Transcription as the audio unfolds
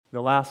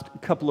The last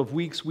couple of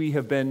weeks we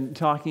have been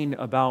talking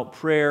about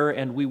prayer,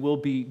 and we will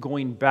be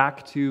going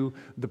back to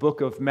the book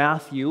of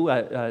Matthew.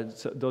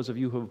 So those of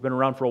you who have been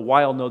around for a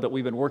while know that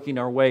we've been working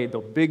our way. The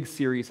big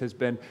series has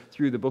been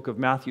through the book of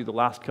Matthew the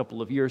last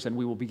couple of years, and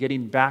we will be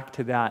getting back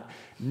to that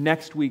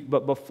next week.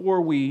 But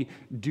before we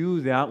do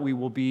that, we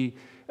will be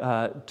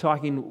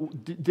talking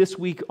this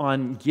week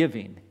on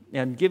giving.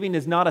 And giving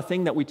is not a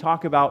thing that we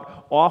talk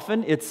about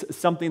often. It's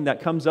something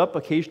that comes up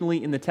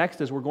occasionally in the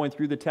text as we're going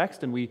through the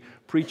text, and we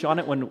preach on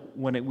it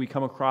when we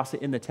come across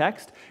it in the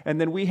text.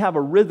 And then we have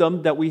a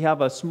rhythm that we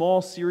have a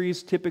small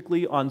series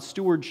typically on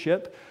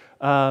stewardship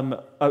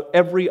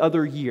every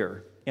other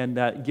year, and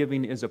that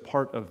giving is a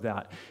part of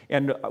that.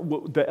 And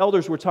the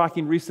elders were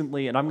talking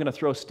recently, and I'm going to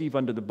throw Steve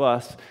under the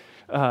bus,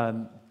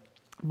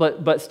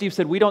 but Steve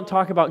said, we don't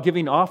talk about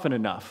giving often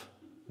enough.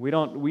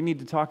 We need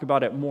to talk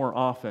about it more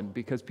often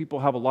because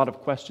people have a lot of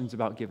questions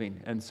about giving.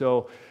 And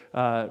so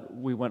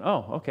we went,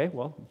 oh, okay,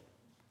 well,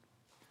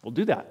 we'll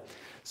do that.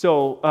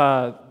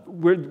 So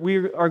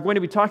we are going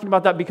to be talking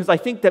about that because I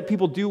think that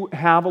people do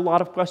have a lot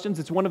of questions.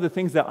 It's one of the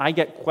things that I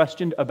get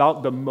questioned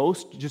about the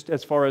most, just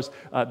as far as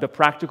the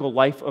practical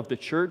life of the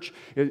church.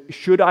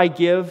 Should I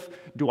give?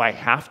 Do I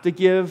have to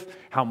give?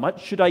 How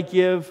much should I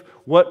give?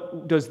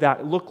 What does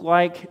that look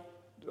like?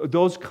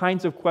 Those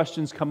kinds of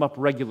questions come up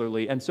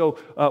regularly. And so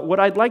what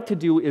I'd like to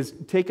do is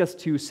take us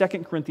to 2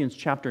 Corinthians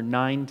chapter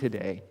 9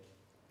 today.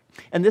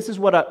 And this is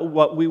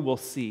what we will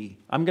see.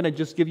 I'm going to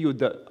just give you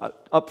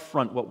up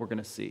front what we're going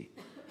to see.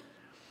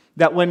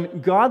 That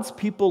when God's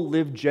people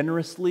live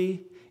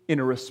generously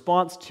in a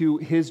response to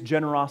His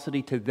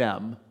generosity to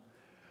them,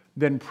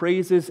 then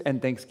praises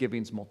and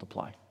thanksgivings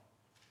multiply.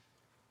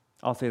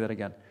 I'll say that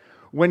again.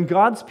 When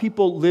God's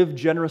people live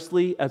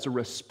generously as a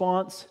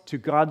response to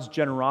God's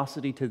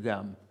generosity to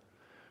them,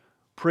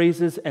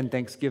 praises and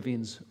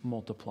thanksgivings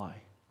multiply.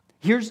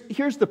 Here's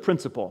the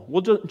principle.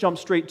 We'll just jump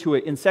straight to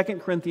it. In 2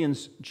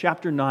 Corinthians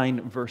chapter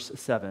 9, verse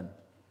 7,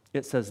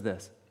 it says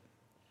this: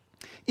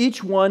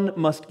 each one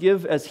must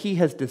give as he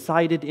has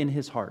decided in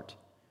his heart,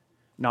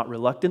 not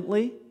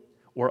reluctantly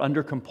or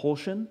under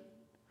compulsion,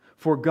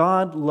 for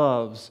God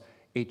loves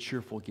a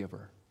cheerful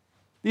giver.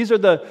 These are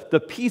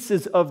the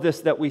pieces of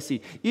this that we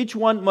see. Each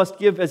one must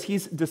give as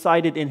he's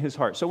decided in his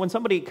heart. So when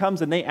somebody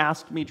comes and they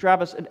ask me,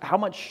 Travis, how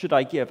much should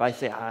I give? I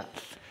say,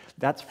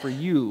 that's for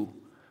you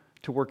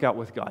to work out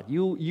with God.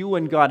 You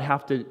and God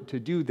have to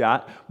do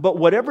that. But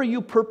whatever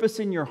you purpose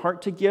in your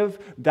heart to give,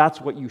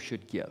 that's what you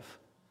should give.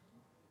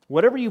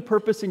 Whatever you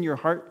purpose in your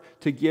heart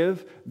to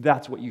give,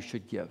 that's what you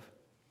should give.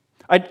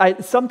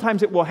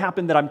 Sometimes it will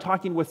happen that I'm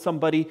talking with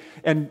somebody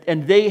and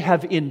they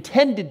have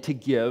intended to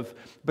give,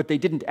 but they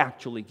didn't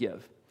actually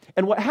give.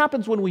 And what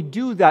happens when we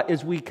do that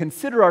is we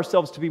consider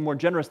ourselves to be more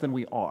generous than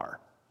we are,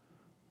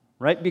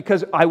 right?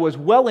 Because I was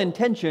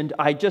well-intentioned,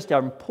 I just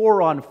am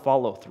poor on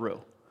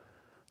follow-through,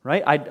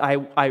 right?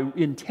 I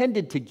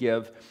intended to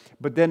give,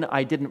 but then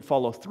I didn't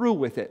follow through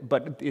with it.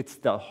 But it's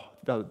the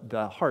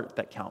heart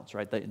that counts,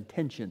 right? The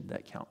intention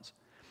that counts.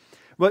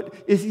 But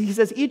he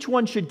says each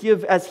one should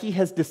give as he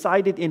has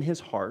decided in his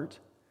heart,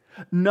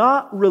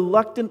 not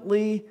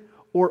reluctantly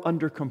or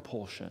under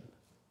compulsion.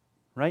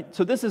 Right?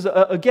 So this is,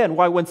 again,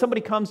 why when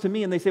somebody comes to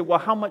me and they say, well,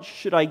 how much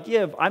should I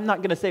give? I'm not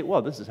going to say,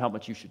 well, this is how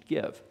much you should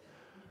give.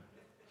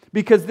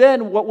 Because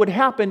then what would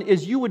happen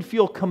is you would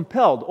feel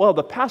compelled. Well,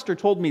 the pastor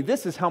told me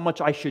this is how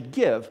much I should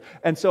give,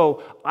 and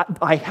so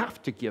I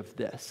have to give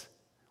this.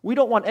 We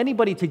don't want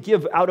anybody to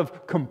give out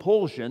of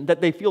compulsion,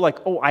 that they feel like,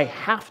 oh, I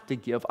have to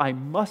give, I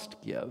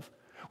must give.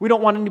 We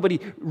don't want anybody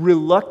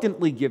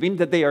reluctantly giving,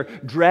 that they are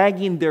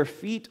dragging their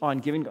feet on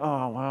giving.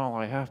 Oh, well,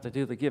 I have to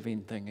do the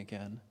giving thing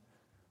again.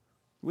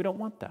 We don't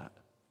want that.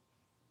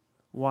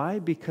 Why?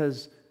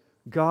 Because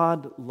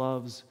God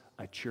loves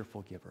a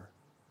cheerful giver.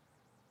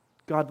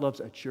 God loves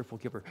a cheerful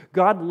giver.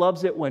 God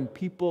loves it when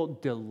people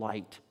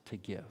delight to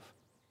give.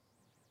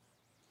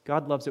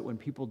 God loves it when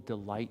people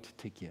delight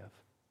to give.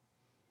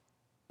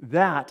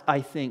 That,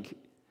 I think,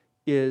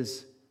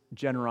 is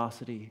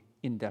generosity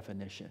in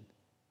definition.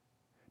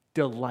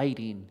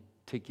 Delighting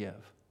to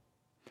give.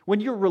 When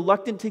you're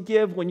reluctant to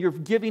give, when you're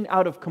giving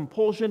out of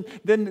compulsion,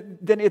 then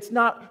it's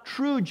not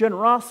true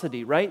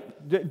generosity, right?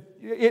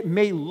 It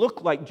may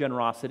look like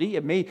generosity.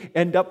 It may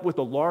end up with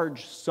a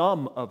large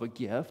sum of a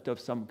gift of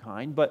some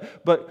kind,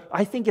 but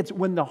I think it's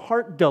when the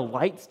heart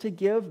delights to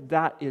give,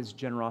 that is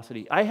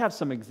generosity. I have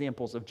some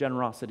examples of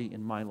generosity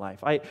in my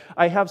life.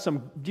 I have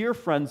some dear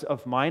friends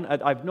of mine.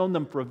 I've known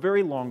them for a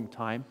very long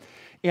time,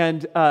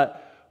 and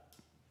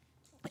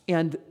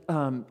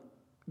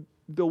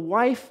the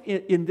wife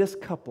in this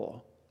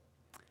couple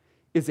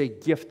is a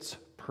gifts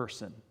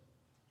person.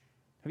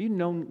 Have you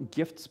known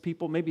gifts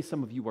people? Maybe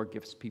some of you are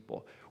gifts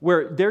people,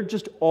 where they're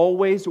just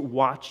always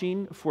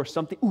watching for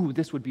something. Ooh,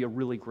 this would be a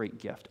really great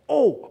gift.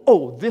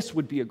 Oh, this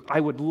would be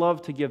I would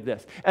love to give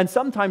this. And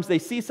sometimes they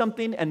see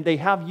something and they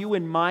have you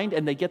in mind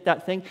and they get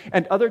that thing.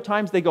 And other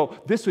times they go,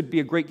 this would be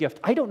a great gift.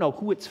 I don't know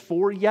who it's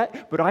for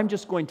yet, but I'm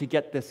just going to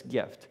get this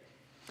gift.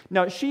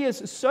 Now, she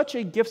is such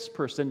a gifts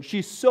person,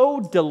 she so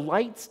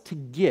delights to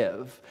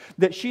give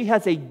that she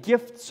has a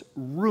gifts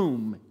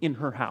room in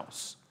her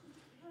house.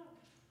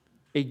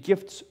 A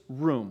gifts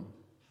room.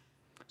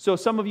 So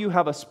some of you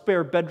have a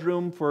spare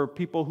bedroom for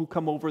people who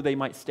come over. They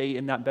might stay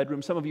in that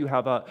bedroom. Some of you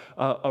have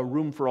a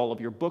room for all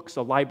of your books,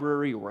 a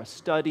library or a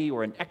study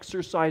or an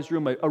exercise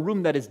room, a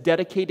room that is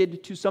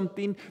dedicated to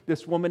something.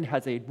 This woman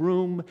has a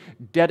room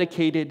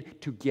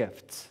dedicated to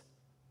gifts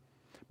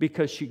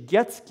because she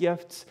gets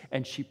gifts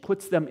and she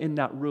puts them in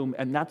that room,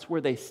 and that's where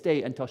they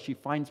stay until she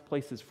finds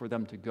places for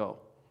them to go.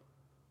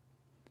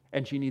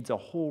 And she needs a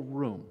whole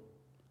room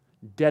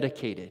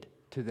dedicated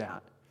to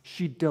that.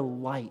 She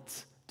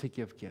delights to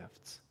give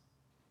gifts.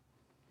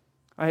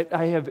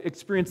 I have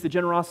experienced the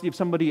generosity of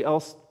somebody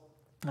else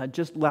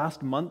just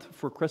last month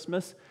for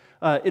Christmas.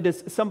 It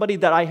is somebody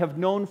that I have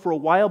known for a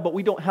while, but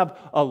we don't have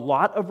a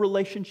lot of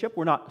relationship.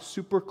 We're not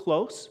super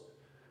close,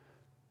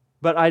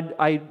 but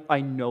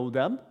I know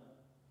them.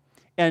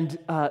 And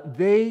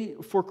they,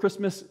 for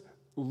Christmas,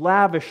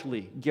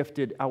 lavishly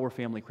gifted our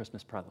family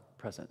Christmas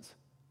presents.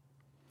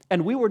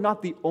 And we were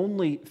not the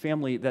only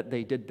family that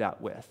they did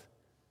that with.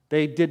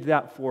 They did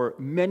that for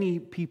many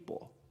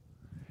people.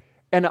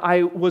 And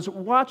I was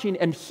watching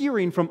and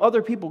hearing from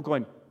other people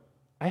going,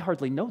 I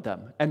hardly know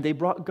them. And they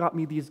got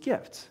me these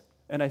gifts.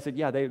 And I said,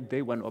 yeah,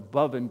 they went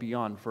above and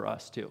beyond for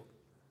us too.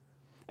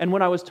 And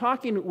when I was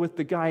talking with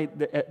the guy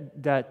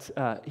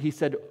he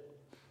said,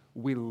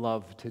 we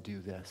love to do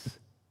this.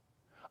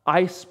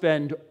 I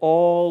spend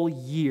all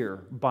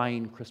year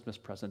buying Christmas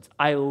presents.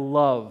 I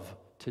love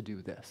to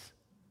do this.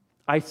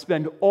 I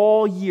spend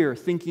all year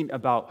thinking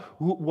about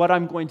what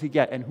I'm going to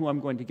get and who I'm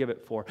going to give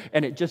it for.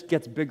 And it just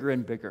gets bigger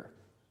and bigger.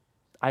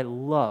 I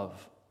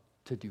love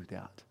to do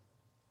that.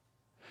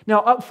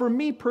 Now, for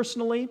me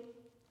personally,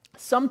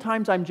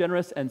 sometimes I'm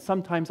generous and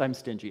sometimes I'm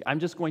stingy. I'm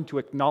just going to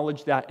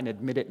acknowledge that and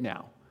admit it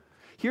now.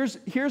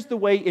 Here's the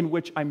way in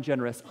which I'm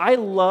generous. I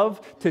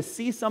love to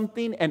see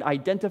something and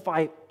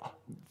identify, oh,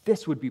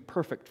 this would be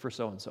perfect for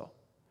so-and-so.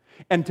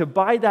 And to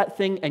buy that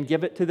thing and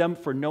give it to them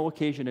for no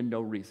occasion and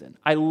no reason.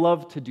 I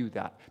love to do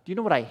that. Do you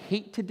know what I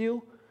hate to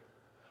do?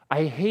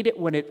 I hate it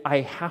when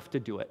I have to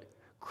do it.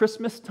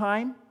 Christmas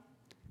time,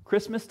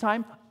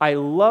 I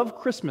love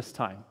Christmas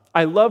time.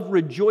 I love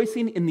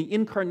rejoicing in the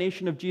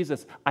incarnation of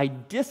Jesus. I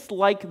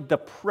dislike the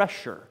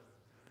pressure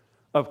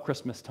of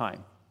Christmas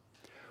time.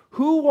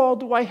 Who all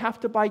do I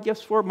have to buy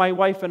gifts for? My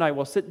wife and I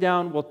will sit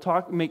down, we'll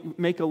talk,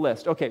 make a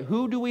list. Okay,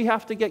 who do we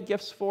have to get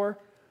gifts for?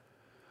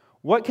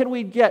 What can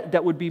we get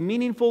that would be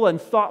meaningful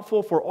and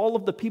thoughtful for all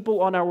of the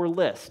people on our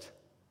list?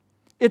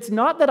 It's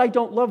not that I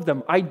don't love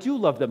them. I do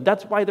love them.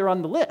 That's why they're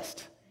on the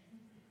list.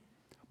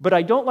 But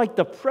I don't like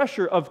the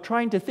pressure of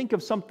trying to think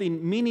of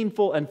something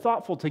meaningful and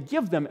thoughtful to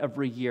give them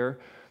every year.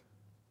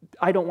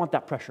 I don't want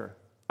that pressure.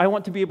 I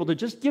want to be able to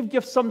just give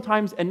gifts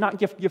sometimes and not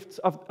give gifts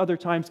other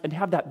times and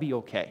have that be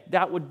okay.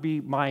 That would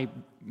be my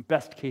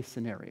best case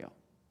scenario,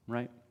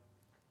 right?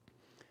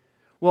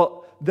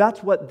 Well,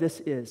 that's what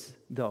this is,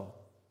 though.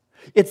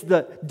 It's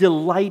the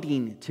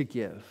delighting to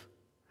give.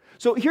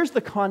 So here's the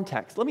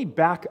context. Let me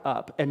back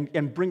up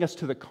and bring us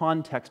to the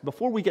context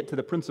before we get to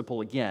the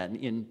principle again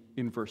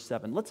in verse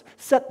 7. Let's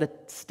set the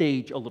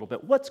stage a little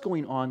bit. What's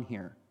going on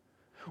here?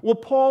 Well,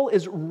 Paul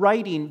is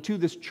writing to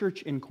this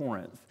church in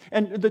Corinth.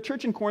 And the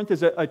church in Corinth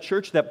is a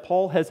church that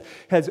Paul has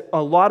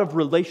a lot of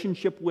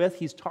relationship with.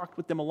 He's talked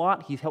with them a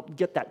lot. He's helped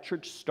get that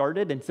church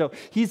started. And so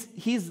he's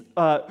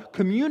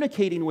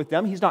communicating with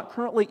them. He's not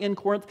currently in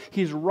Corinth.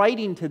 He's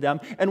writing to them.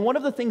 And one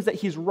of the things that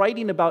he's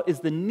writing about is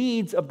the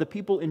needs of the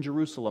people in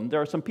Jerusalem.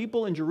 There are some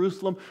people in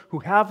Jerusalem who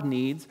have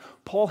needs.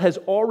 Paul has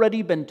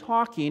already been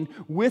talking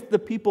with the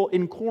people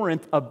in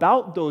Corinth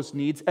about those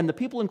needs. And the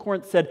people in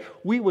Corinth said,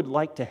 we would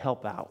like to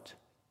help out.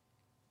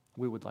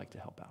 We would like to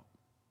help out.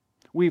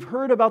 We've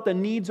heard about the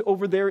needs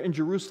over there in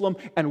Jerusalem,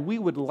 and we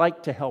would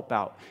like to help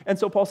out. And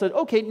so Paul said,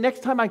 okay,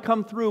 next time I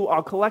come through,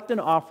 I'll collect an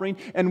offering,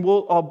 and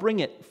I'll bring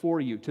it for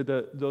you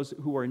to those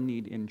who are in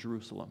need in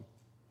Jerusalem.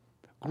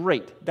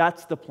 Great,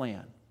 that's the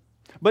plan.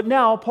 But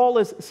now Paul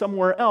is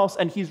somewhere else,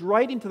 and he's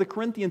writing to the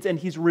Corinthians, and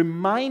he's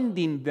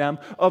reminding them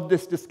of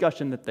this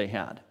discussion that they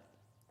had.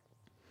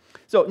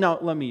 So now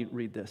let me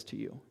read this to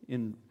you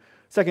in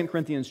 2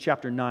 Corinthians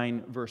chapter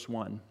 9, verse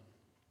 1.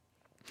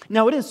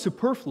 Now it is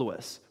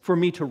superfluous for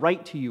me to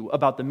write to you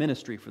about the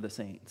ministry for the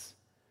saints.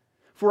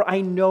 For I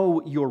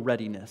know your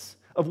readiness,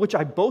 of which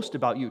I boast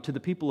about you to the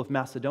people of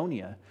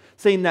Macedonia,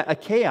 saying that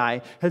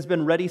Achaia has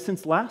been ready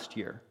since last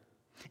year,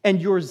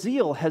 and your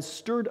zeal has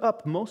stirred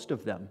up most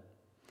of them.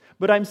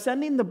 But I'm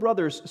sending the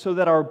brothers so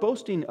that our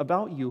boasting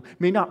about you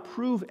may not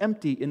prove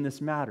empty in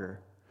this matter,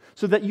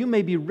 so that you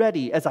may be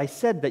ready as I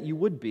said that you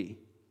would be.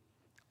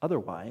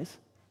 Otherwise,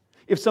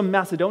 if some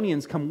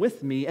Macedonians come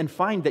with me and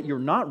find that you're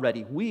not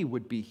ready, we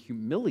would be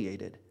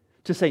humiliated,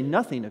 to say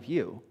nothing of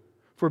you,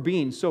 for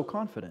being so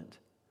confident.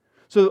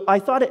 So I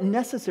thought it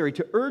necessary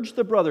to urge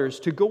the brothers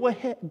to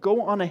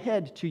go on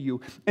ahead to you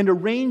and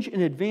arrange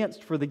in advance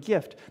for the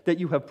gift that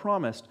you have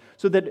promised,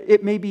 so that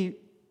it may be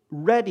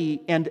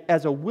ready and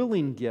as a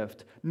willing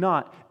gift,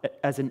 not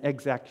as an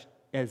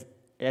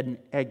an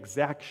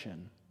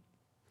exaction.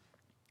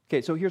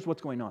 Okay, so here's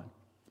what's going on.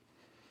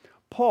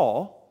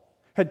 Paul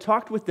had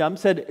talked with them,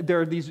 said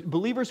there are these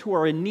believers who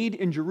are in need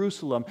in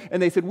Jerusalem,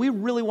 and they said, we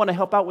really want to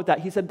help out with that.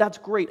 He said, that's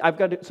great. I've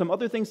got some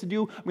other things to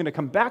do. I'm going to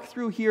come back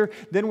through here,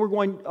 then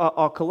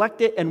I'll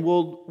collect it, and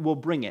we'll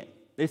bring it.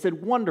 They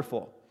said,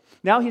 wonderful.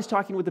 Now he's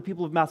talking with the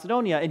people of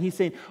Macedonia, and he's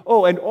saying,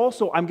 oh, and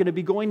also I'm going to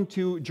be going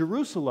to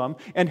Jerusalem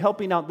and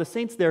helping out the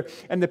saints there,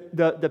 and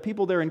the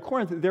people there in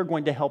Corinth, they're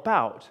going to help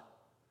out.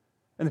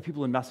 And the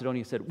people in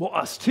Macedonia said, well,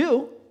 us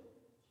too.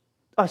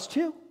 Us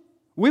too.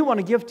 We want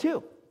to give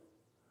too.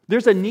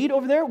 There's a need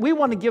over there. We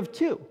want to give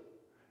too.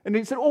 And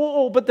he said,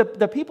 but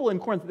the people in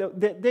Corinth,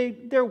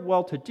 they're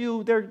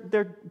well-to-do.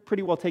 They're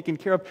pretty well taken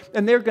care of,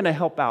 and they're going to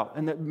help out.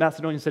 And the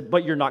Macedonians said,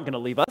 but you're not going to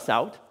leave us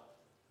out.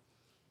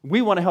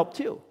 We want to help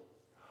too.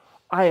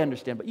 I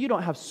understand, but you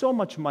don't have so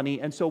much money,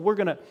 and so we're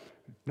going to,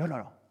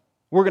 no.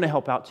 We're going to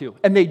help out too.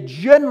 And they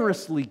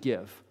generously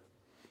give.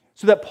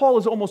 So that Paul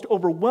is almost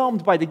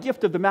overwhelmed by the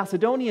gift of the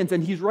Macedonians,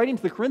 and he's writing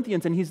to the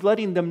Corinthians, and he's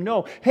letting them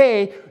know,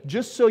 hey,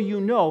 just so you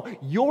know,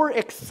 your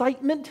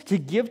excitement to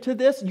give to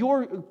this,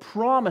 your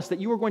promise that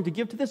you are going to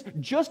give to this,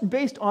 just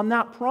based on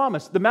that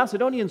promise, the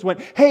Macedonians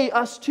went, hey,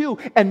 us too,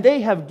 and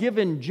they have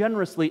given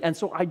generously. And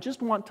so I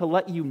just want to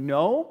let you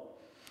know,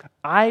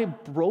 I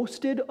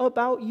boasted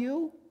about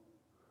you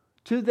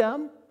to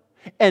them,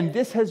 and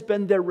this has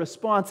been their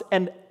response,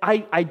 and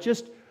I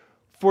just,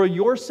 for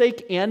your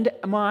sake and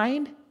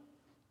mine,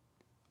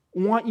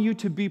 want you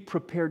to be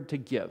prepared to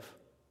give.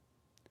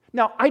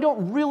 Now, I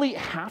don't really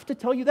have to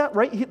tell you that,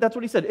 right? That's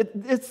what he said.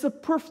 It's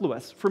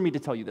superfluous for me to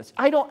tell you this.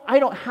 I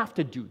don't have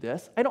to do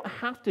this. I don't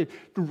have to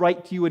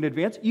write to you in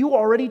advance. You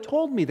already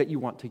told me that you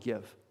want to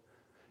give.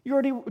 You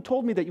already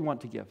told me that you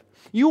want to give.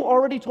 You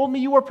already told me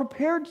you are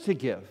prepared to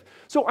give.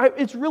 So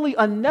it's really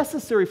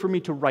unnecessary for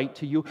me to write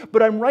to you,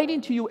 but I'm writing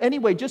to you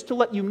anyway just to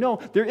let you know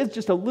there is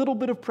just a little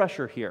bit of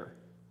pressure here.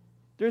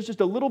 There's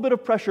just a little bit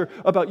of pressure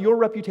about your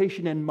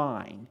reputation and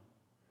mine.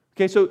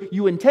 Okay, so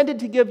you intended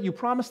to give, you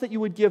promised that you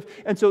would give,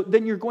 and so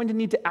then you're going to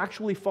need to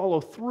actually follow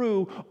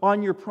through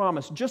on your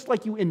promise, just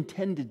like you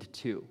intended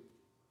to.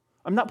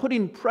 I'm not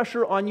putting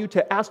pressure on you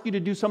to ask you to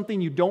do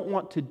something you don't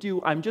want to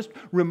do. I'm just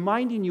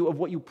reminding you of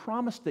what you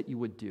promised that you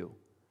would do.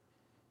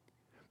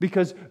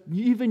 Because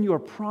even your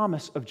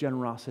promise of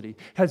generosity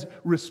has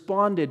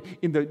responded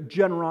in the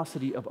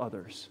generosity of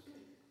others.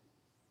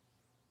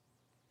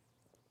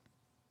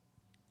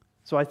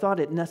 So I thought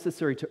it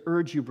necessary to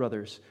urge you,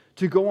 brothers,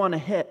 to go on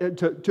ahead,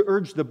 to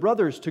urge the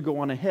brothers to go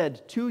on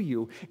ahead to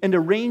you and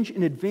arrange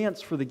in advance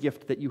for the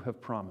gift that you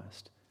have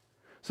promised,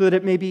 so that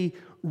it may be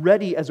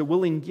ready as a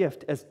willing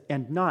gift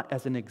and not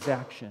as an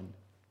exaction.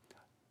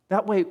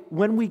 That way,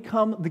 when we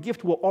come, the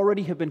gift will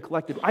already have been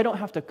collected. I don't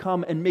have to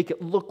come and make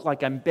it look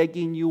like I'm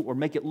begging you or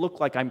make it look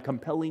like I'm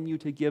compelling you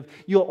to give.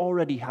 You'll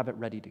already have it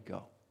ready to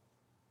go.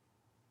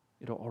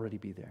 It'll already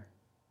be there.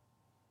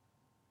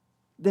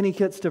 Then he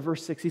gets to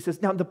verse 6. He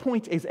says, now the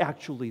point is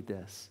actually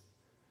this.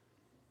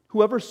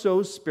 Whoever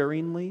sows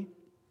sparingly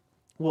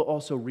will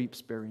also reap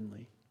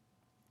sparingly.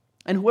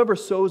 And whoever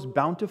sows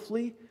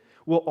bountifully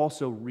will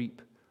also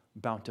reap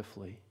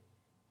bountifully.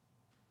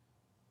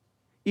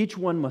 Each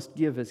one must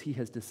give as he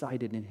has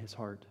decided in his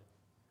heart,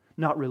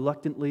 not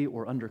reluctantly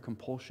or under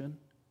compulsion,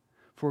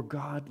 for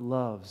God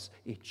loves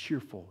a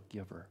cheerful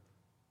giver.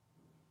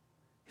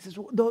 He says,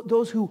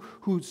 those who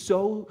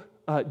sow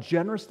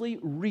generously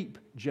reap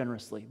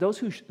generously. Those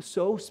who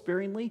sow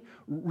sparingly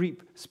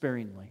reap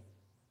sparingly.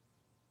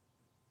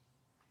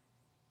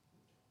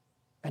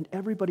 And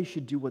everybody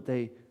should do what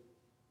they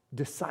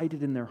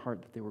decided in their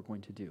heart that they were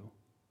going to do.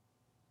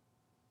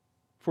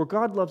 For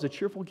God loves a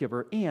cheerful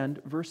giver,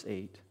 and, verse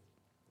 8,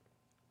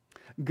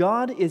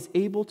 God is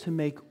able to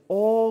make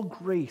all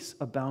grace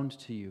abound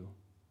to you,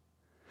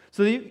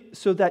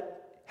 so that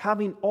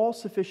having all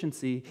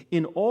sufficiency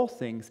in all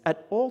things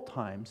at all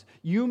times,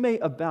 you may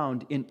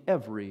abound in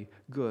every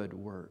good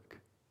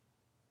work.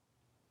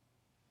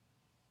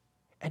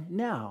 And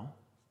now,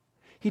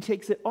 he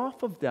takes it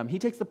off of them. He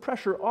takes the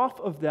pressure off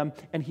of them,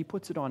 and he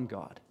puts it on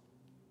God.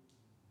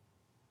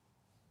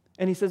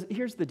 And he says,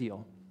 here's the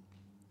deal.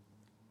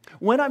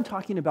 When I'm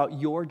talking about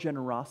your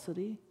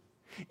generosity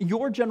in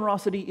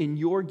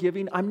your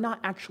giving, I'm not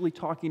actually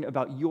talking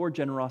about your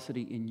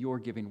generosity in your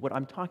giving. What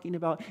I'm talking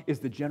about is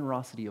the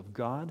generosity of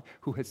God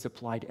who has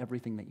supplied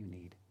everything that you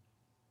need.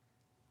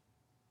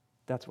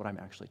 That's what I'm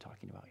actually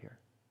talking about here.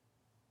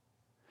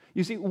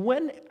 You see,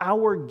 when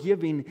our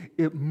giving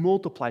it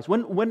multiplies,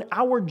 when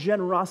our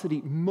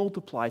generosity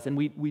multiplies and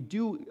we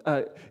do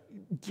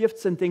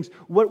gifts and things,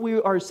 what we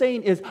are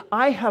saying is,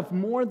 I have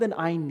more than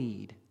I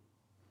need.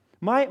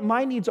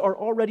 My needs are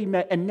already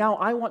met, and now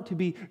I want to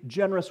be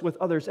generous with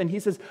others. And he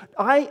says,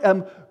 I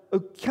am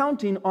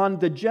counting on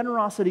the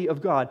generosity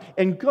of God,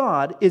 and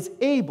God is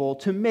able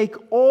to make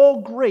all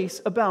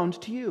grace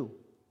abound to you,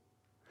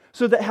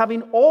 so that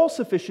having all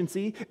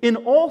sufficiency in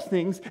all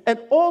things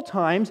at all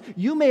times,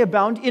 you may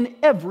abound in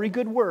every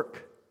good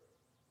work.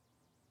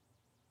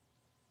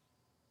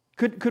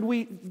 Could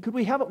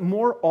we have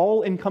more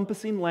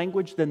all-encompassing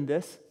language than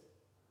this?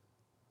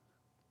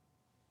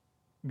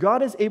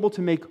 God is able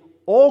to make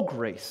all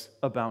grace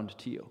abound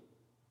to you.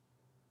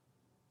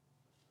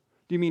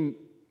 Do you mean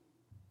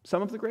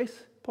some of the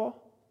grace,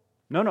 Paul?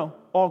 No,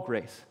 all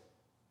grace.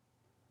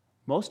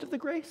 Most of the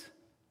grace?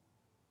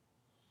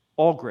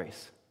 All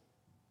grace.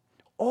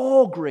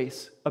 All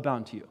grace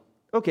abound to you.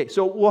 Okay,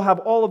 so we'll have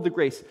all of the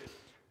grace.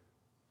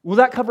 Will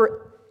that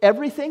cover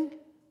everything?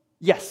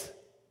 Yes.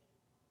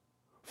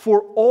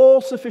 For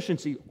all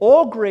sufficiency.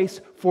 All grace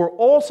for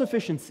all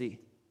sufficiency.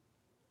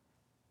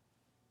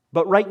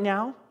 But right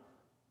now?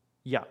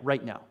 Yeah,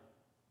 right now.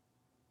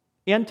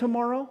 And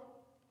tomorrow?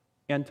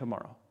 And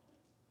tomorrow.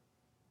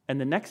 And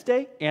the next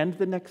day? And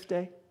the next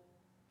day?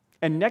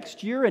 And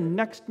next year and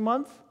next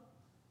month?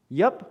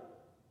 Yep.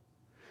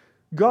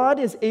 God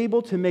is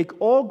able to make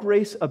all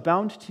grace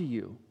abound to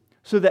you,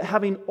 so that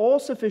having all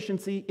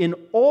sufficiency in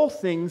all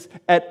things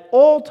at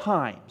all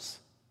times,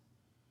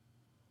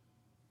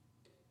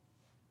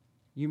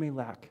 you may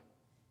lack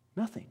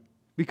nothing.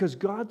 Because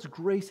God's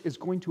grace is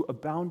going to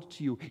abound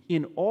to you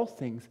in all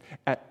things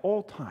at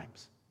all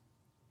times.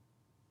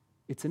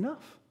 It's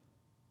enough.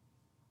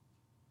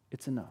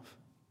 It's enough.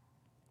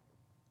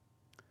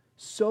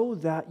 So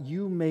that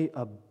you may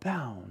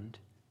abound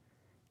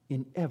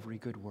in every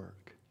good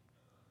work.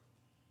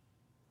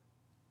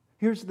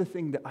 Here's the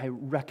thing that I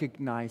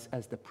recognize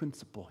as the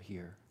principle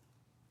here.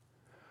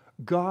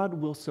 God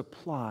will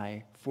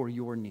supply for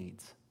your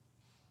needs.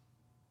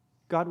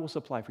 God will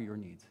supply for your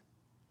needs.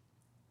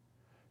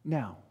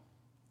 Now,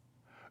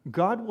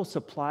 God will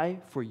supply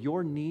for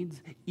your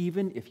needs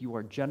even if you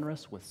are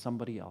generous with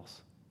somebody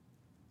else.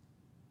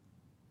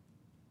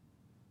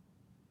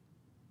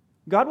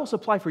 God will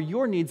supply for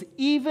your needs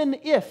even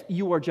if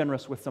you are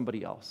generous with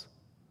somebody else.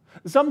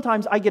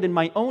 Sometimes I get in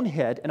my own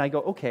head and I go,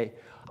 okay,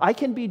 I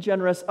can be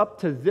generous up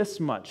to this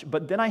much,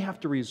 but then I have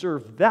to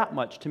reserve that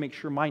much to make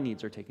sure my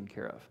needs are taken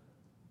care of.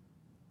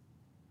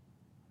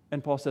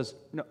 And Paul says,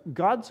 no,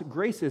 God's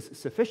grace is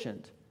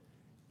sufficient.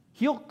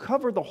 He'll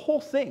cover the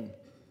whole thing.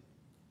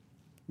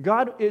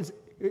 God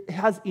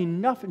has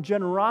enough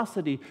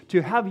generosity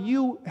to have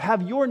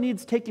your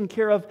needs taken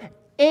care of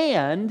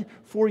and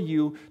for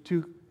you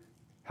to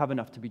have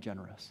enough to be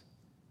generous.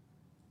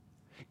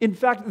 In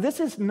fact, this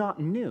is not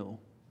new.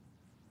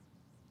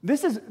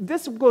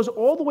 This goes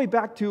all the way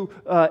back to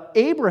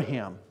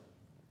Abraham.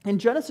 In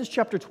Genesis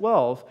chapter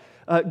 12,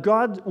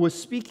 God was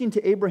speaking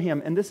to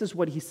Abraham, and this is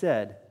what he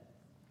said.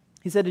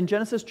 He said in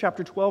Genesis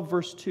chapter 12,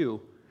 verse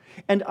 2,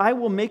 "And I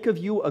will make of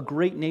you a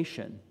great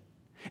nation,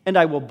 and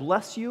I will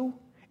bless you,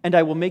 and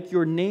I will make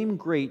your name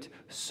great,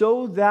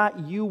 so that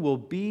you will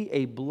be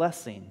a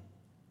blessing.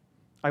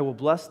 I will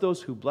bless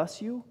those who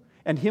bless you,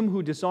 and him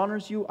who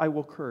dishonors you I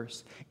will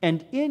curse.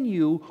 And in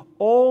you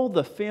all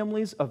the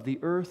families of the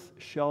earth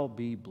shall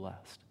be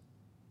blessed."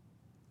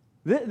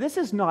 This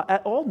is not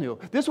at all new.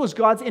 This was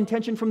God's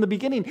intention from the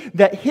beginning,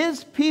 that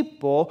his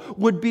people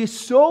would be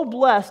so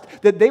blessed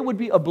that they would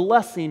be a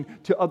blessing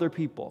to other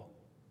people.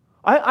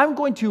 I'm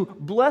going to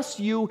bless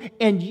you,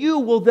 and you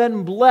will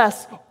then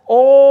bless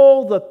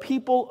all the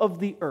people of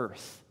the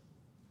earth.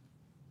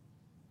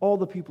 All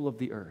the people of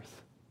the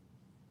earth.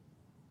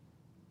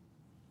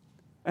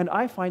 And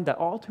I find that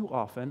all too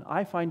often,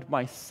 I find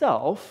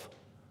myself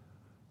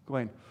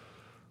going,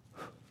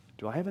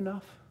 do I have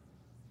enough?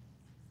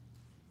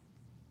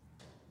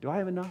 Do I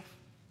have enough?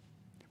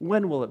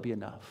 When will it be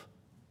enough?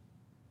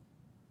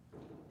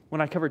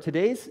 When I cover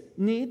today's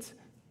needs,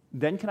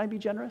 then can I be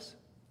generous?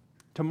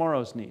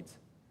 Tomorrow's needs.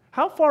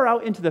 How far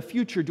out into the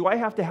future do I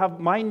have to have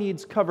my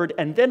needs covered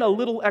and then a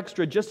little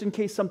extra just in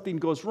case something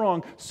goes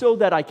wrong so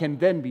that I can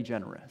then be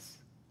generous?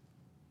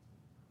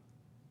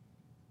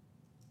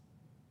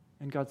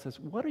 And God says,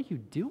 what are you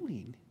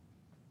doing?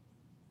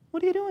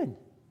 What are you doing?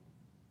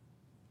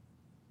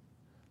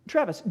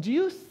 Travis, do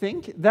you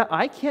think that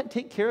I can't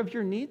take care of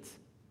your needs?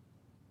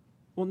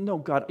 Well, no,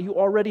 God, you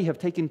already have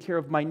taken care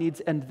of my needs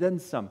and then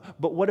some.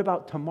 But what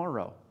about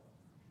tomorrow?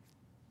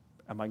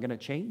 Am I going to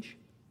change?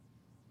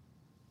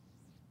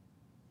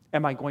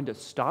 Am I going to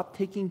stop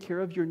taking care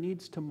of your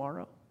needs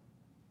tomorrow?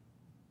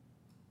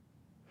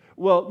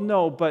 Well,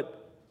 no, but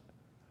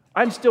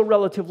I'm still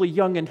relatively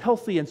young and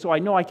healthy, and so I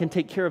know I can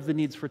take care of the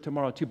needs for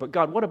tomorrow too. But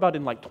God, what about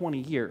in like 20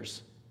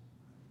 years?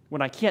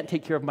 When I can't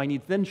take care of my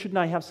needs, then shouldn't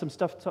I have some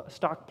stuff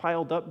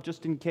stockpiled up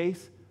just in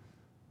case?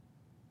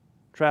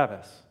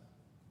 Travis,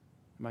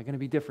 am I going to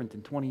be different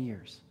in 20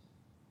 years?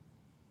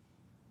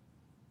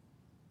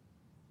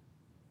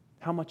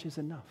 How much is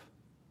enough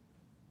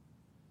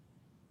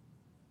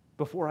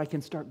before I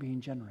can start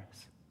being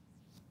generous?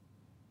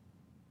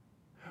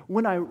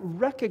 When I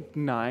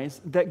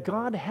recognize that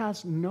God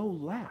has no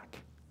lack.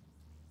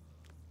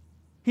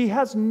 He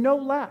has no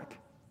lack.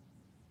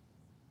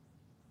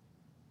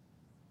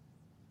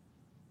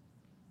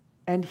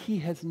 And he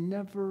has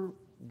never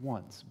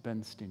once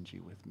been stingy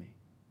with me.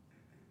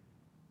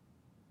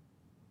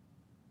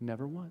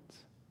 Never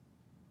once.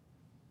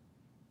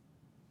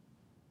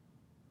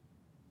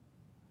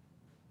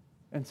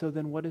 And so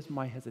then what is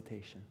my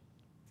hesitation?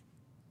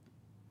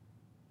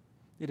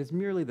 It is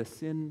merely the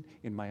sin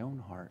in my own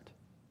heart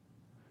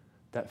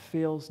that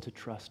fails to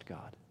trust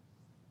God.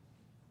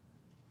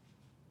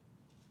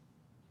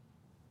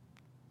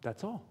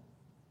 That's all.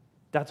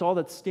 That's all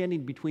that's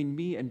standing between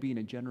me and being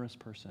a generous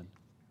person.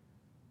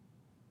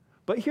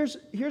 But here's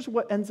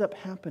what ends up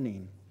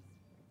happening.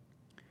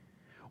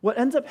 What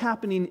ends up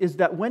happening is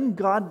that when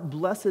God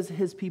blesses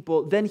his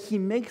people, then he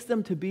makes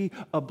them to be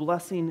a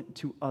blessing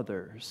to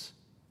others.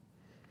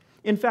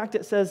 In fact,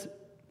 it says,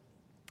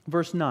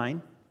 verse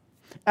 9,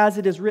 as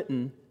it is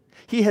written,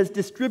 he has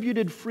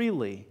distributed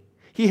freely,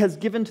 he has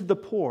given to the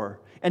poor,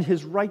 and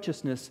his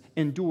righteousness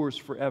endures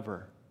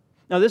forever.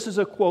 Now, this is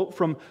a quote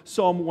from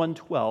Psalm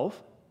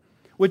 112,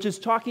 which is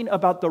talking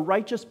about the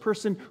righteous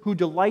person who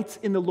delights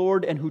in the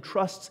Lord and who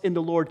trusts in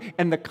the Lord,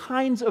 and the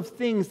kinds of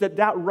things that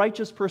that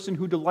righteous person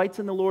who delights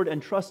in the Lord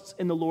and trusts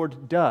in the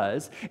Lord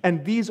does.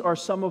 And these are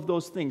some of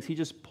those things. He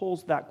just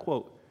pulls that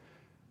quote.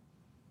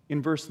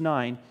 In verse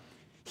 9,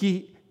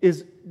 he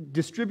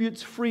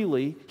distributes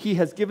freely, he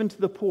has given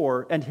to the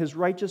poor, and his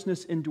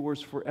righteousness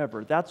endures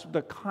forever. That's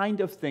the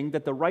kind of thing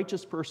that the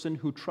righteous person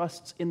who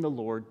trusts in the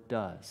Lord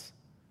does.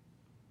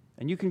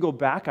 And you can go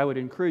back. I would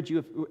encourage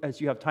you,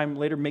 as you have time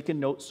later, make a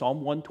note,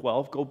 Psalm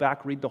 112. Go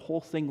back, read the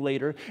whole thing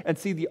later, and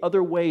see the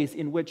other ways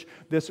in which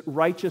this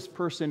righteous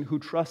person who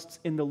trusts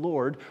in the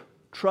Lord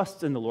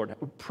trusts in the Lord.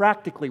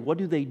 Practically, what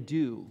do they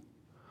do?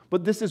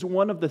 But this is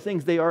one of the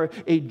things. They are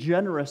a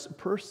generous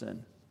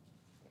person.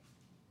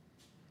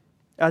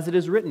 As it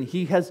is written,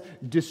 he has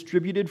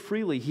distributed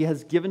freely. He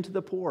has given to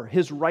the poor.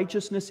 His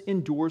righteousness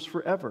endures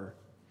forever.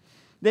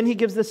 Then he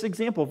gives this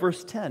example,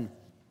 verse 10.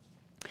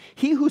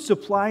 He who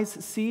supplies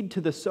seed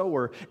to the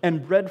sower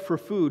and bread for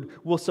food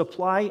will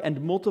supply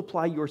and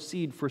multiply your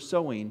seed for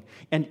sowing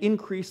and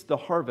increase the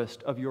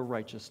harvest of your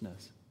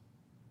righteousness.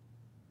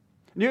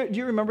 Do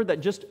you remember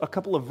that just a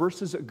couple of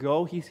verses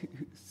ago he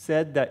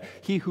said that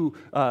he who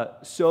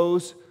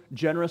sows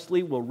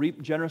generously will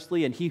reap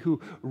generously, and he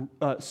who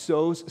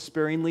sows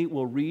sparingly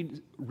will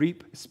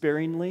reap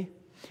sparingly?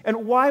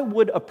 And why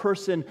would a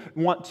person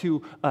want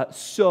to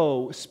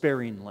sow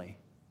sparingly?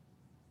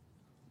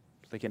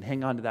 They can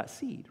hang on to that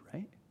seed,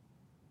 right?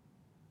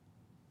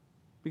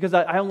 Because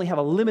I only have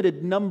a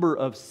limited number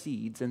of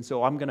seeds, and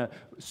so I'm going to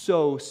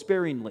sow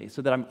sparingly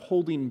so that I'm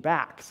holding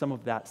back some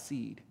of that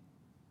seed.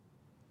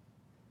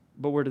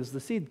 But where does the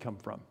seed come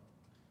from?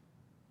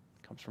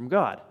 It comes from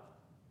God.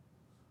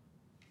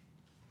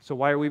 So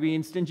why are we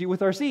being stingy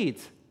with our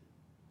seeds?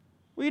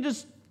 We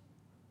just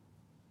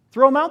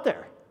throw them out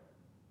there.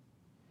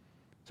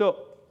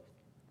 So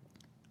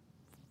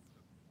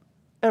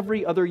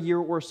every other year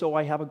or so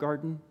I have a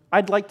garden.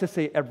 I'd like to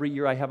say every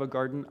year I have a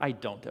garden. I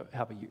don't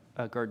have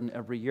a garden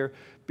every year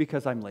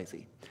because I'm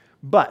lazy.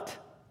 But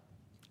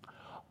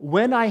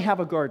when I have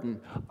a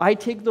garden, I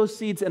take those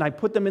seeds and I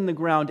put them in the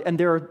ground, and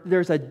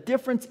there's a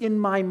difference in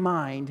my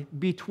mind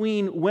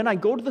between when I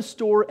go to the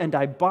store and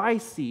I buy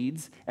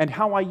seeds and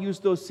how I use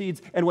those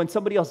seeds and when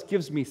somebody else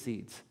gives me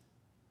seeds.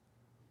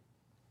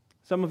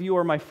 Some of you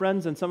are my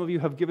friends, and some of you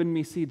have given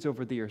me seeds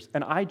over the years,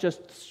 and I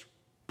just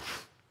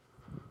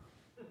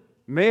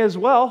may as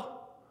well.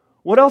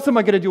 What else am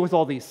I going to do with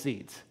all these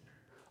seeds?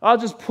 I'll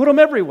just put them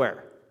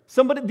everywhere.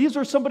 These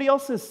are somebody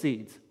else's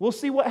seeds. We'll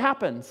see what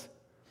happens.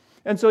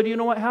 And so do you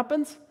know what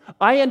happens?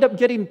 I end up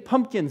getting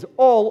pumpkins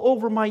all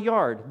over my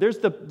yard. There's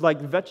the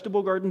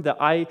vegetable garden that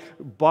I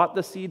bought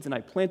the seeds and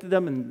I planted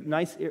them in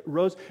nice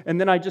rows, and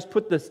then I just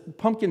put the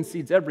pumpkin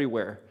seeds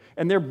everywhere.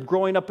 And they're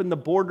growing up in the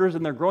borders,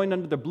 and they're growing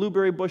under the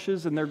blueberry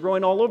bushes, and they're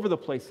growing all over the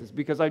places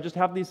because I just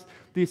have these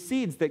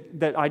seeds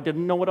that I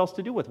didn't know what else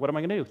to do with. What am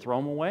I going to do? Throw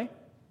them away?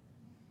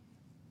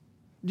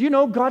 Do you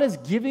know God is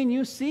giving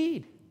you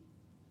seed?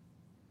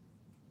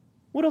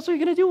 What else are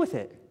you going to do with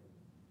it?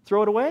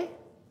 Throw it away?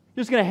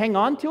 You're just going to hang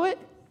on to it?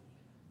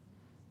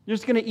 You're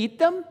just going to eat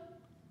them?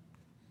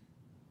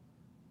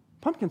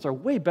 Pumpkins are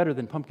way better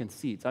than pumpkin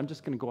seeds. I'm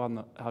just going to go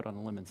out on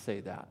a limb and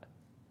say that.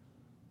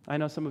 I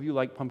know some of you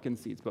like pumpkin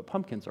seeds, but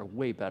pumpkins are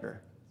way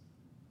better.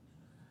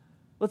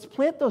 Let's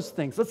plant those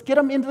things. Let's get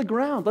them into the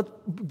ground. Let's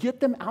get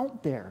them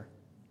out there.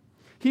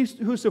 He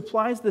who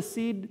supplies the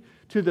seed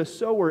to the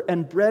sower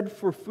and bread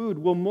for food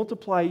will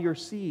multiply your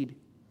seed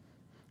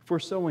for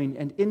sowing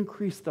and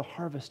increase the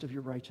harvest of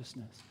your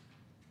righteousness.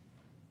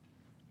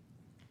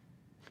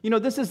 You know,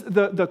 this is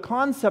the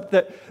concept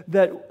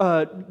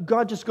that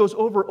God just goes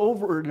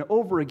over and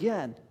over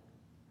again.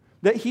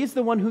 That He's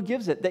the one who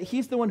gives it, that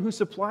He's the one who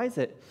supplies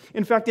it.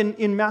 In fact,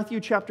 in Matthew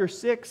chapter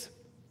 6,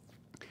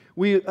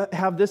 we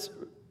have this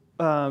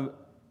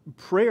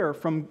prayer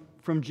from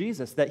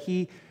Jesus that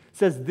He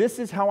says, "This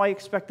is how I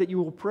expect that you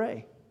will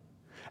pray.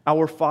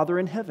 Our Father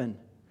in heaven,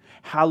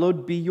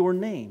 hallowed be your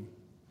name.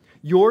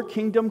 Your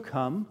kingdom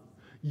come,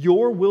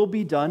 your will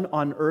be done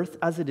on earth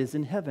as it is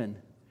in heaven.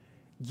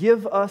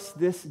 Give us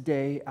this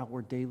day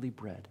our daily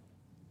bread."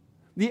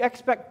 The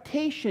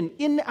expectation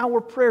in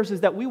our prayers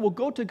is that we will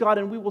go to God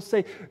and we will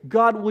say,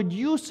 "God, would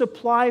you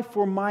supply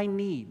for my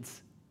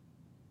needs?"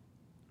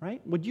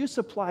 Right? Would you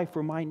supply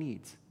for my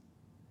needs?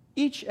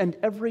 Each and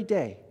every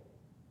day.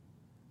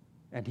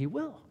 And He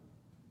will.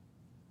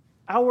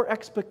 Our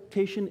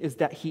expectation is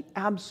that He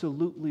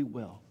absolutely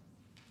will.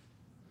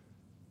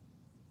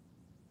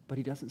 But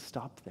He doesn't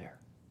stop there.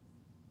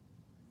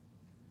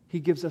 He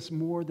gives us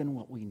more than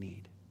what we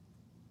need.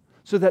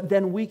 So that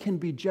then we can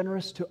be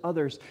generous to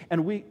others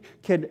and we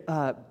can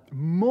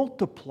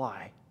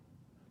multiply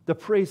the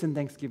praise and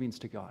thanksgivings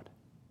to God.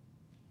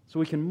 So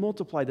we can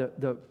multiply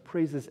the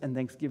praises and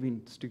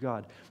thanksgivings to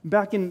God.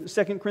 Back in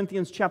 2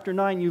 Corinthians chapter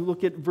 9, you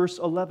look at verse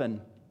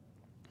 11.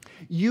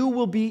 You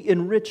will be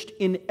enriched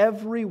in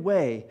every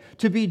way,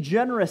 to be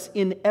generous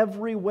in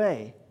every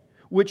way,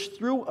 which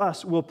through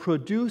us will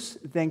produce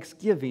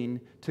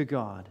thanksgiving to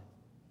God.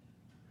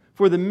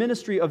 For the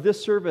ministry of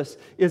this service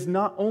is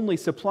not only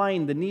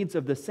supplying the needs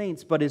of the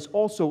saints, but is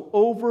also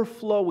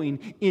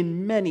overflowing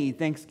in many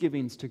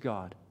thanksgivings to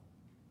God.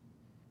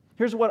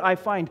 Here's what I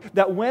find,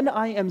 that when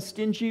I am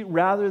stingy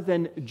rather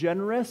than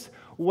generous,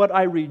 what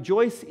I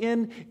rejoice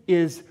in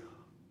is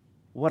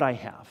what I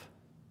have.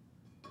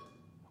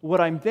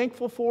 What I'm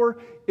thankful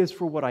for is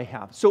for what I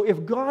have. So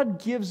if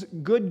God gives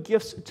good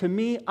gifts to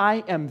me,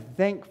 I am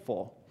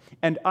thankful.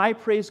 And I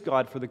praise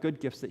God for the good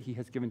gifts that He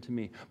has given to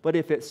me. But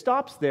if it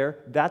stops there,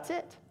 that's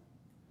it.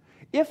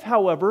 If,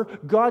 however,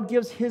 God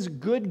gives His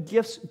good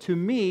gifts to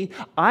me,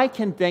 I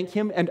can thank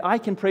Him and I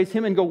can praise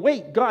Him and go,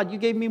 wait, God, you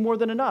gave me more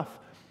than enough.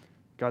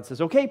 God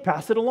says, okay,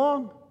 pass it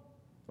along.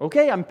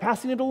 Okay, I'm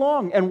passing it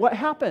along. And what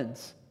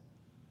happens?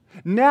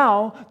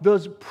 Now,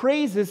 those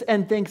praises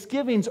and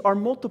thanksgivings are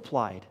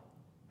multiplied.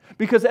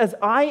 Because as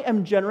I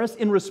am generous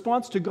in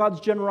response to God's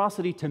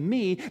generosity to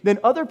me, then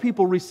other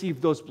people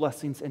receive those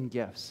blessings and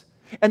gifts.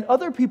 And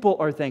other people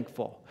are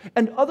thankful.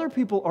 And other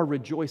people are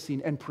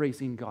rejoicing and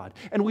praising God.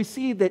 And we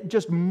see that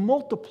just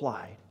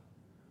multiplied.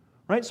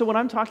 Right? So when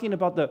I'm talking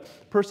about the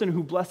person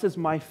who blesses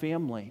my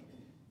family,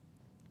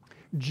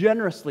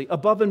 generously,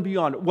 above and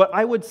beyond, what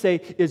I would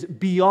say is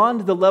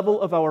beyond the level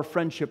of our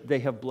friendship, they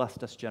have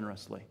blessed us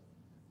generously.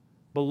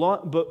 But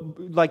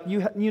like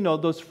you know,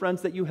 those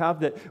friends that you have,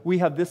 that we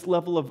have this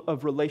level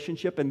of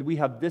relationship and we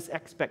have this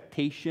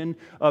expectation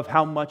of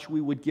how much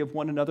we would give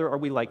one another. Are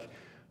we like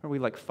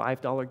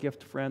 $5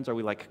 gift friends? Are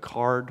we like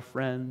card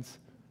friends?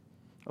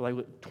 Or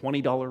like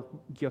 $20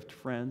 gift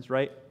friends,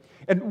 right?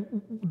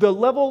 And the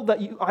level that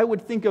I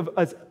would think of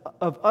as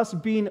of us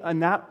being in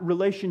that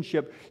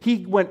relationship,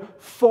 He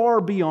went far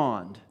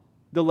beyond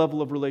the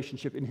level of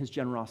relationship in His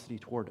generosity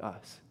toward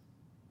us.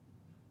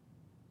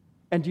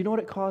 And do you know what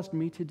it caused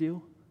me to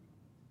do?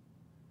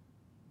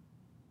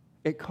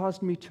 It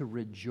caused me to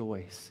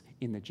rejoice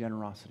in the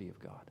generosity of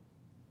God.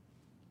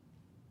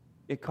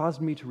 It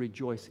caused me to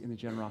rejoice in the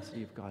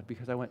generosity of God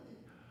because I went,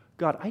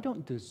 God, I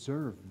don't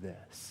deserve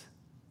this.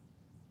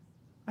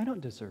 I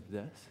don't deserve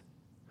this.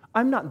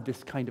 I'm not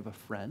this kind of a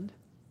friend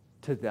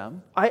to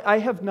them. I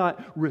have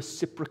not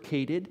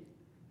reciprocated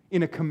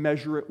in a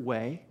commensurate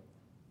way.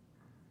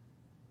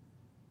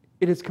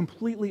 It is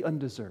completely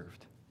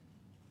undeserved.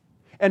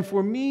 And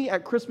for me,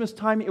 at Christmas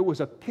time, it was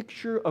a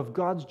picture of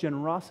God's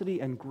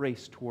generosity and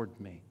grace toward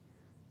me.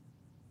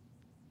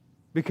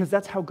 Because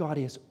that's how God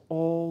is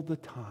all the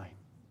time.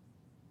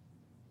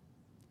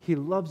 He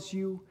loves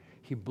you.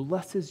 He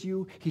blesses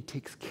you. He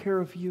takes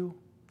care of you.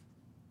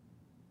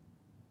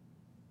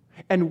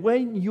 And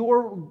when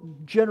your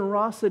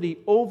generosity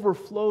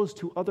overflows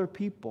to other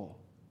people,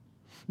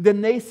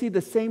 then they see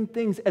the same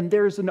things and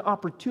there's an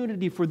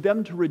opportunity for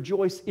them to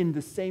rejoice in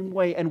the same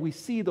way, and we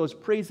see those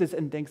praises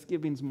and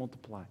thanksgivings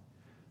multiply.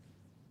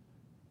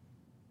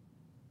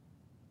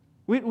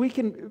 We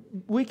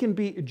can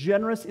be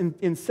generous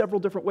in several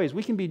different ways.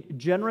 We can be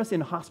generous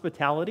in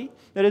hospitality.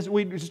 That is,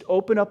 we just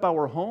open up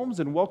our homes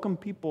and welcome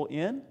people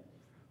in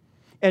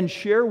and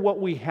share what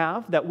we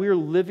have that we're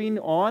living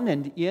on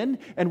and in,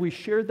 and we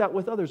share that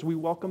with others. We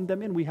welcome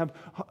them in. We have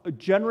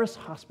generous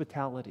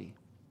hospitality.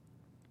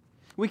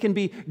 We can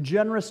be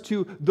generous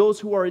to those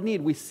who are in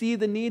need. We see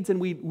the needs and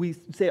we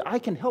say, I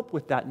can help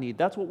with that need.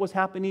 That's what was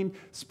happening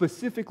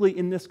specifically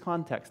in this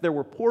context. There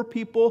were poor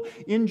people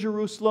in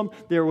Jerusalem.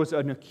 There was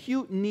an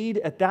acute need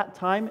at that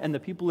time, and the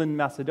people in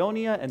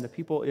Macedonia and the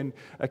people in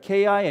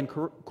Achaia and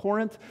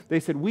Corinth, they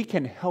said, we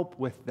can help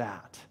with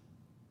that.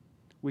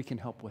 We can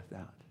help with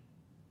that.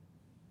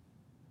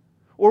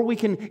 Or we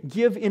can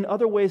give in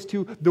other ways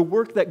to the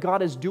work that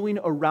God is doing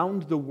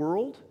around the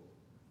world.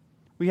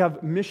 We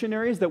have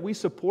missionaries that we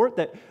support,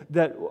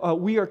 that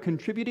we are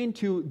contributing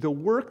to the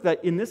work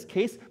that, in this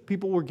case,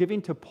 people were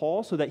giving to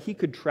Paul so that he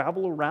could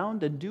travel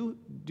around and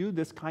do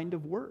this kind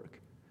of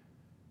work.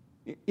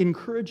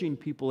 Encouraging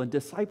people and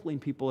discipling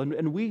people.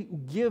 And we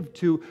give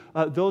to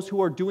those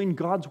who are doing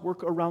God's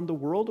work around the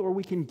world, or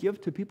we can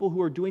give to people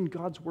who are doing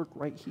God's work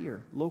right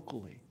here,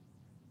 locally.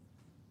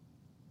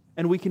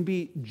 And we can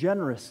be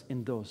generous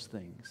in those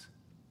things.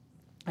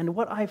 And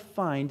what I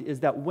find is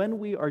that when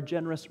we are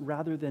generous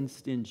rather than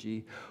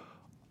stingy,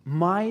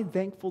 my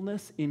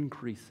thankfulness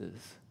increases.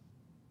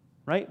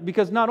 Right?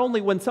 Because not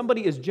only when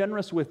somebody is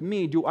generous with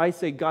me do I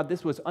say, God,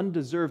 this was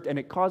undeserved, and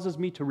it causes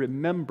me to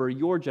remember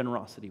your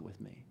generosity with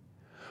me.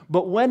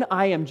 But when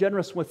I am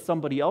generous with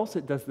somebody else,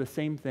 it does the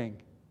same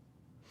thing.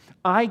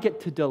 I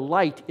get to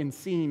delight in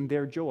seeing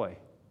their joy.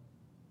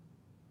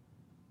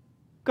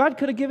 God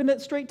could have given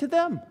it straight to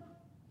them.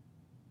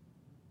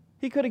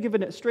 He could have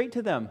given it straight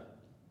to them.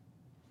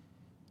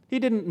 He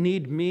didn't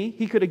need me.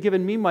 He could have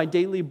given me my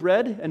daily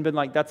bread and been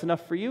like, that's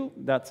enough for you,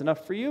 that's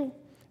enough for you.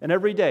 And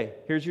every day,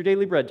 here's your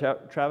daily bread,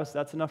 Travis,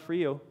 that's enough for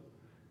you.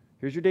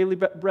 Here's your daily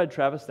bread,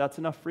 Travis, that's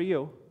enough for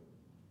you.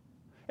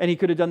 And he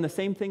could have done the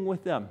same thing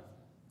with them.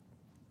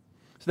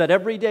 So that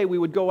every day we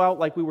would go out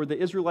like we were the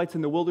Israelites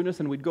in the wilderness,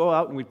 and we'd go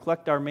out and we'd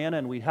collect our manna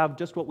and we'd have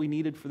just what we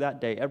needed for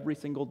that day, every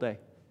single day.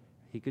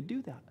 He could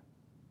do that.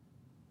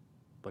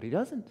 But he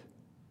doesn't.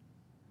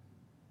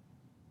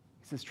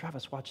 He says,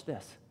 Travis, watch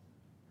this.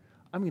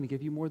 I'm going to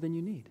give you more than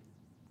you need.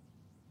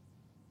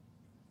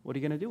 What are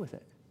you going to do with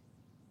it?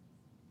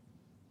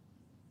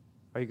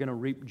 Are you going to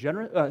reap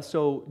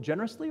sow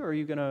generously, or are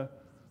you going to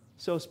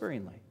sow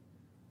sparingly?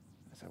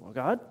 I said, well,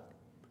 God,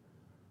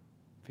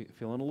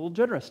 feeling a little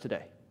generous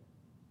today.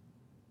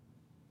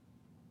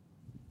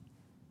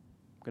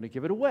 I'm going to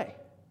give it away.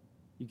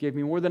 You gave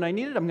me more than I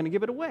needed, I'm going to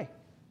give it away.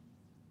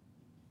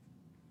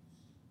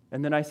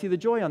 And then I see the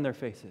joy on their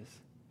faces.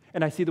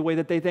 And I see the way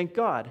that they thank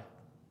God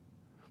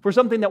for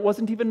something that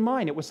wasn't even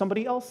mine. It was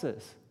somebody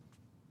else's.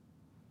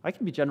 I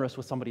can be generous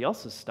with somebody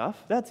else's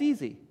stuff. That's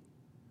easy.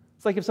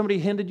 It's like if somebody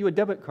handed you a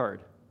debit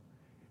card.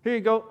 Here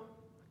you go.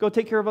 Go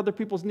take care of other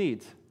people's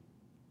needs.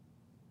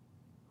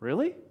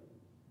 Really?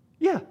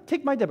 Yeah,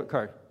 take my debit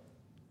card.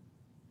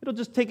 It'll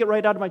just take it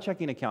right out of my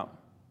checking account.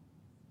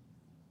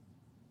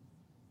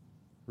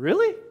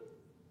 Really?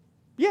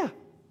 Yeah.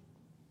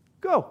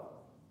 Go.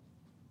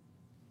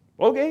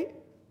 Okay.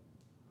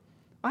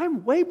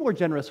 I'm way more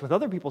generous with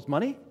other people's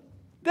money.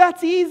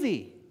 That's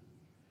easy.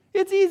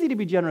 It's easy to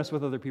be generous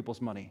with other people's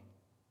money.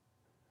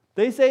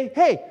 They say,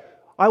 hey,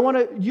 I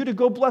want you to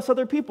go bless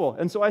other people.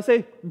 And so I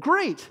say,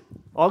 great,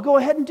 I'll go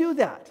ahead and do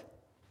that.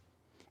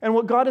 And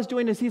what God is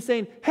doing is He's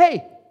saying,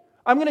 hey,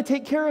 I'm going to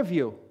take care of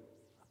you.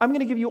 I'm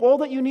going to give you all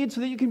that you need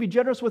so that you can be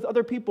generous with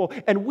other people.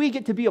 And we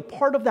get to be a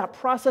part of that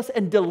process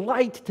and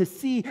delight to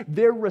see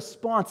their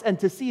response and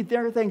to see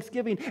their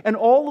thanksgiving. And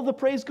all of the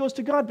praise goes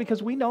to God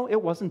because we know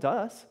it wasn't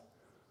us.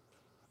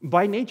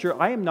 By nature,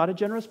 I am not a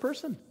generous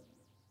person.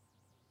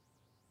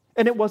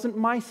 And it wasn't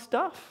my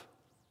stuff.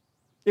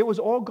 It was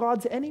all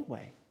God's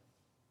anyway.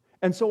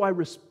 And so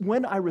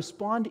when I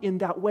respond in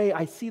that way,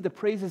 I see the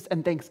praises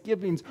and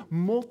thanksgivings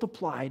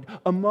multiplied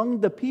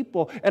among the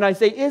people. And I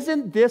say,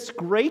 isn't this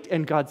great?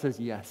 And God says,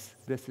 yes,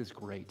 this is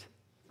great.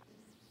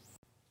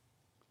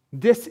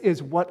 This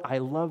is what I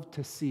love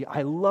to see.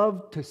 I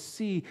love to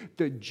see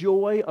the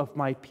joy of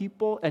my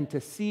people and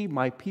to see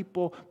my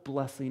people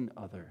blessing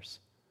others.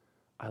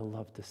 I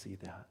love to see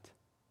that.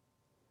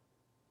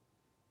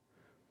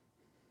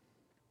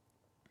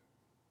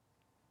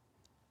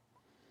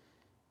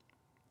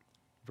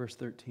 Verse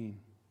 13.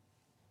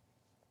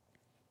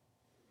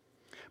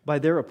 By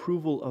their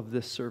approval of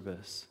this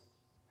service,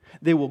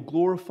 they will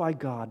glorify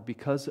God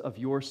because of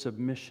your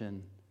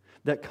submission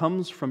that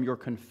comes from your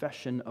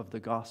confession of the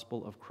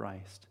gospel of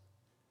Christ,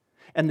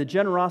 and the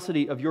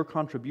generosity of your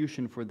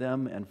contribution for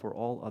them and for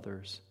all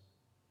others.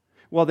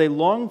 While they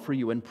long for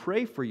you and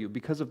pray for you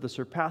because of the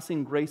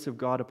surpassing grace of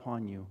God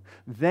upon you,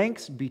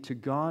 thanks be to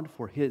God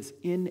for His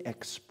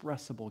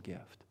inexpressible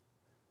gift.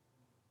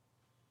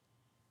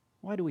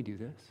 Why do we do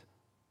this?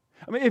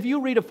 I mean, if you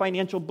read a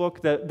financial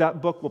book,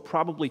 that book will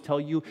probably tell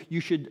you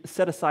you should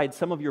set aside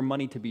some of your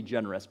money to be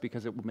generous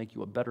because it will make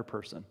you a better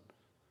person.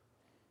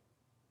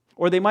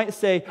 Or they might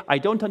say, I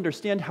don't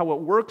understand how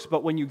it works,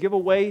 but when you give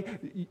away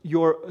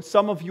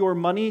some of your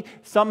money,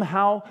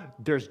 somehow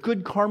there's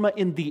good karma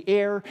in the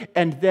air,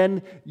 and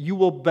then you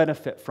will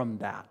benefit from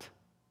that.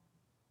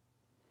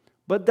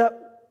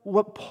 But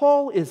what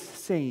Paul is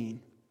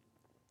saying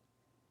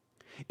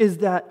is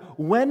that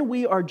when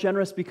we are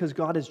generous because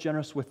God is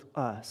generous with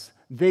us,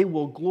 they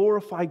will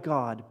glorify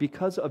God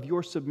because of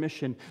your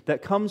submission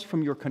that comes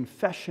from your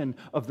confession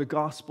of the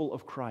gospel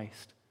of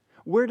Christ.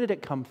 Where did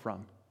it come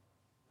from?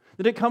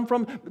 Did it come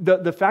from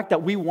the fact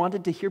that we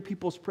wanted to hear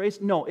people's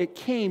praise? No, it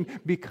came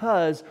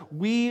because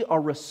we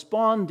are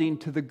responding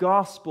to the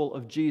gospel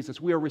of Jesus.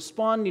 We are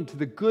responding to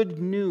the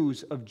good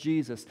news of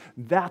Jesus.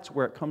 That's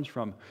where it comes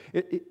from.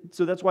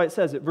 So that's why it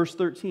says it, verse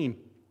 13.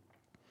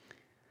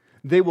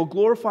 They will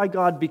glorify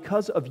God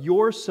because of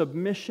your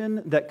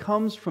submission that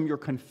comes from your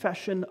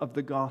confession of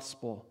the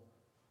gospel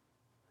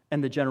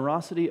and the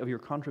generosity of your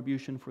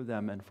contribution for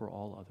them and for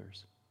all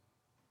others.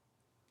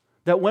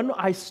 That when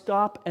I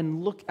stop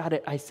and look at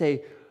it, I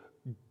say,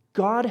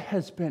 God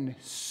has been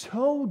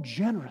so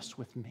generous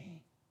with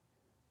me,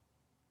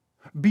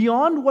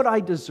 beyond what I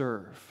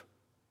deserve.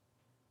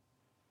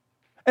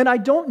 And I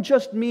don't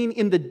just mean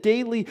in the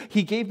daily,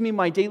 He gave me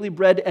my daily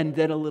bread and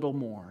then a little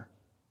more.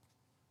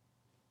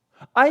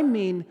 I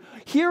mean,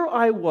 here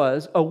I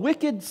was, a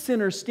wicked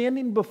sinner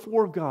standing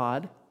before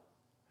God,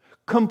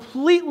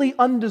 completely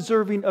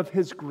undeserving of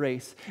His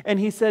grace. And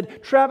He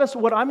said, Travis,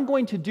 what I'm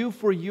going to do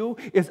for you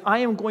is I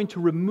am going to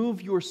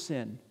remove your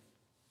sin.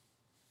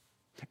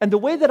 And the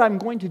way that I'm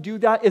going to do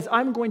that is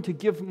I'm going to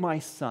give my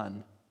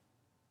Son,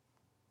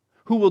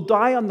 who will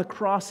die on the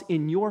cross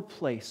in your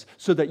place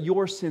so that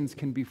your sins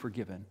can be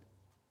forgiven.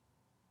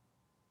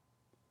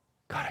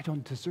 God, I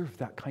don't deserve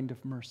that kind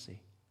of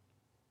mercy.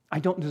 I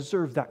don't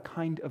deserve that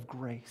kind of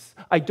grace.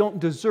 I don't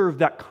deserve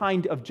that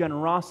kind of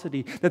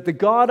generosity, that the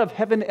God of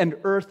heaven and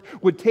earth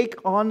would take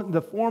on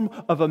the form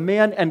of a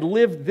man and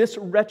live this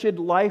wretched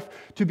life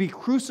to be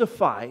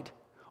crucified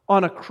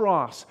on a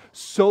cross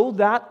so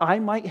that I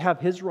might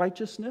have his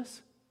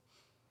righteousness.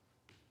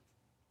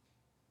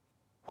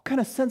 What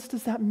kind of sense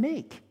does that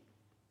make?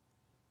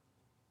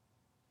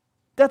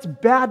 That's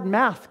bad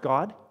math,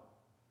 God.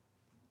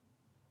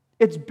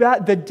 It's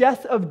bad. The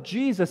death of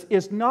Jesus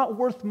is not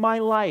worth my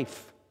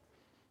life.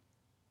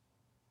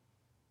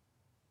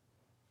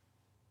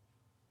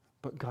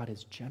 But God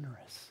is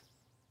generous.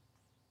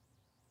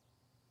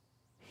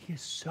 He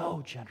is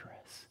so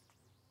generous.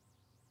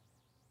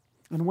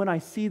 And when I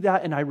see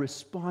that and I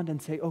respond and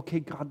say,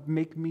 okay, God,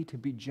 make me to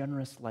be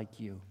generous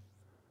like you.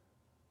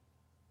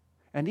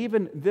 And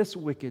even this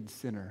wicked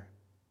sinner,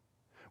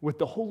 with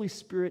the Holy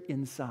Spirit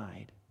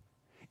inside,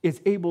 is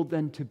able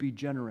then to be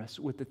generous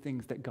with the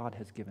things that God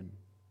has given.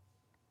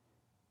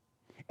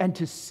 And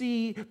to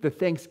see the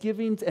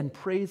thanksgivings and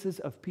praises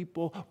of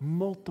people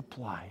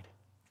multiplied.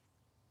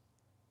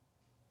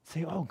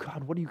 Say, oh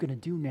God, what are you going to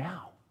do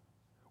now?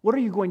 What are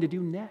you going to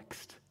do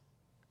next?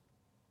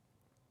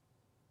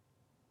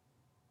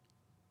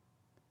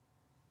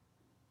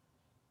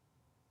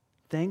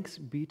 Thanks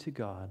be to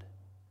God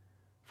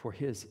for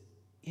his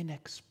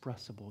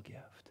inexpressible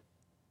gift.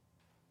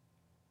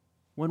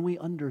 When we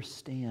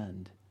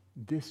understand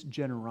this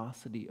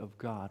generosity of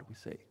God, we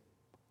say,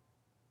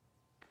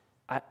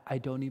 I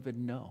don't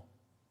even know.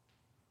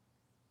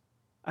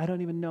 I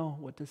don't even know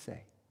what to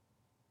say.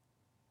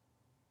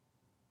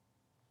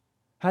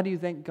 How do you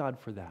thank God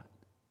for that?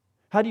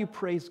 How do you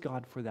praise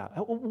God for that?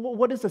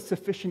 What is a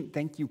sufficient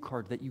thank you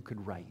card that you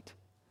could write?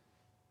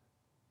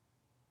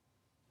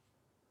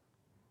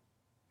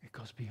 It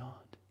goes beyond.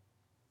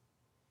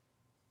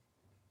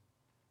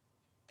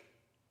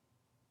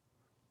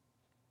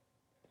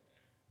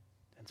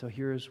 And so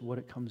here's what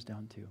it comes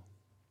down to.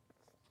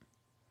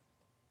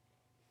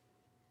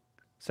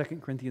 2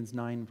 Corinthians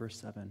 9, verse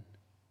 7.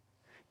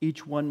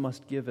 Each one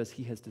must give as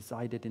he has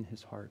decided in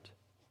his heart,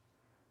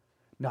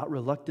 not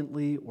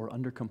reluctantly or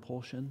under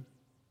compulsion,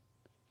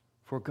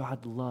 for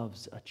God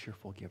loves a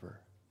cheerful giver.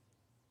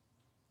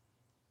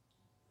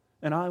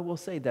 And I will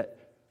say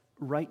that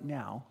right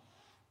now,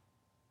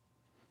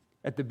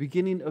 at the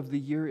beginning of the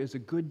year is a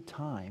good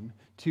time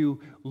to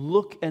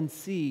look and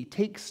see,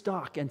 take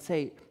stock and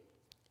say,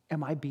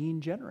 am I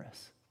being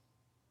generous?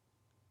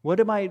 What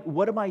am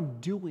I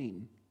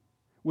doing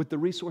with the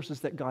resources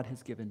that God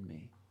has given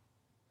me?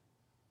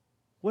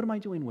 What am I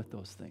doing with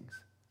those things?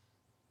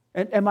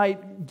 And am I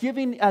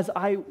giving as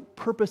I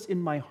purpose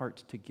in my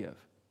heart to give?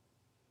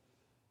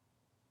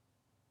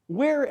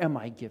 Where am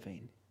I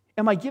giving?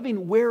 Am I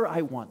giving where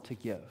I want to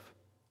give?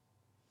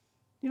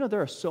 You know,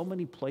 there are so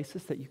many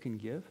places that you can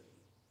give.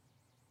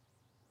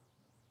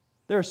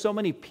 There are so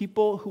many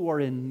people who are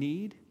in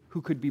need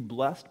who could be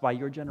blessed by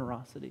your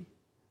generosity.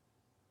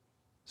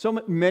 So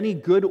many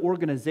good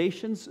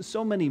organizations,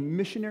 so many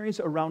missionaries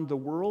around the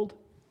world.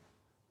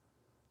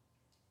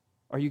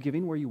 Are you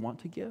giving where you want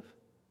to give?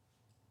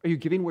 Are you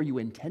giving where you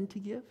intend to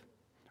give?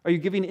 Are you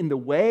giving in the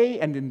way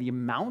and in the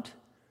amount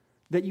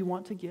that you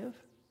want to give?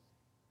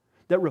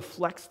 That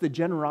reflects the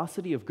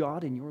generosity of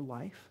God in your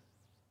life?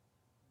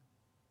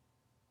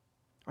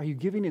 Are you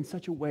giving in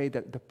such a way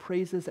that the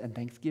praises and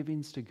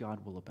thanksgivings to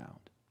God will abound?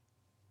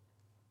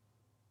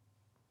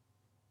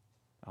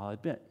 I'll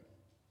admit,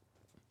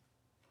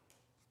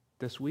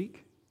 this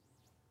week,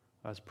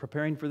 I was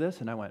preparing for this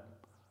and I went,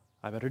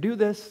 I better do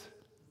this.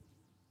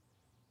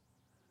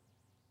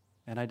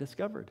 And I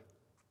discovered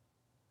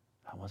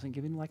I wasn't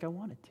giving like I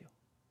wanted to.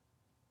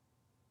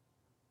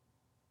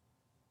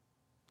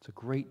 It's a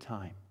great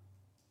time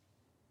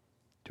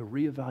to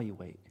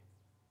reevaluate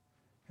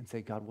and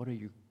say, God, what are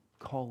you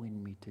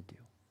calling me to do?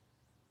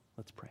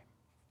 Let's pray.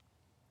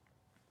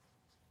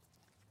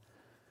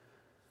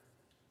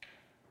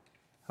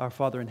 Our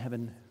Father in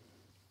heaven,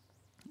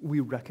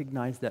 we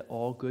recognize that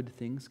all good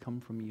things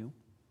come from you.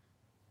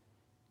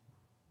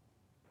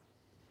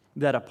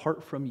 That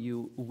apart from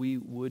you, we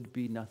would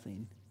be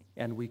nothing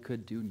and we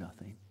could do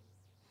nothing.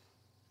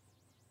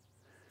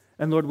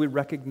 And Lord, we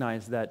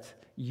recognize that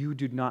you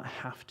do not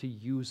have to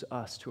use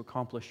us to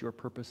accomplish your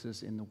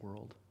purposes in the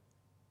world,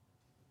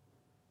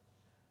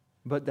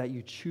 but that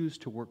you choose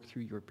to work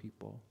through your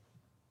people.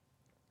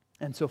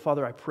 And so,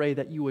 Father, I pray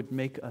that you would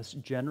make us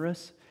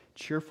generous,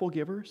 cheerful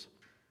givers,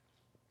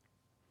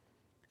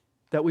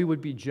 that we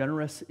would be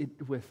generous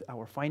with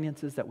our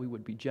finances, that we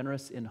would be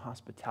generous in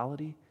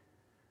hospitality,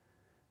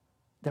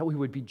 that we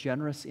would be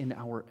generous in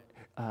our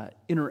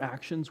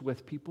interactions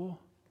with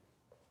people.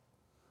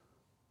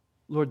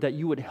 Lord, that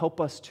you would help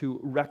us to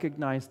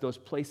recognize those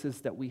places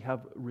that we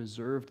have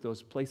reserved,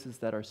 those places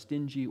that are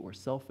stingy or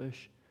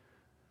selfish,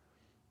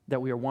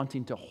 that we are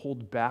wanting to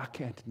hold back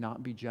and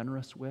not be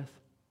generous with.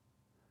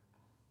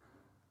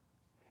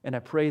 And I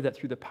pray that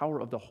through the power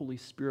of the Holy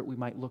Spirit, we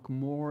might look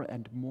more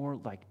and more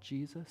like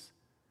Jesus,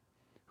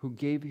 who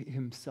gave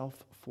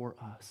himself for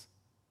us,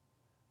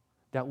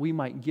 that we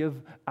might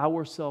give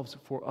ourselves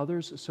for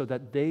others so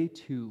that they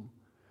too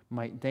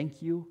might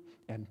thank you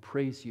and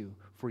praise you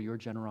for your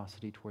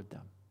generosity toward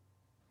them.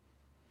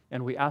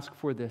 And we ask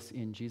for this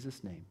in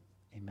Jesus' name.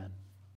 Amen.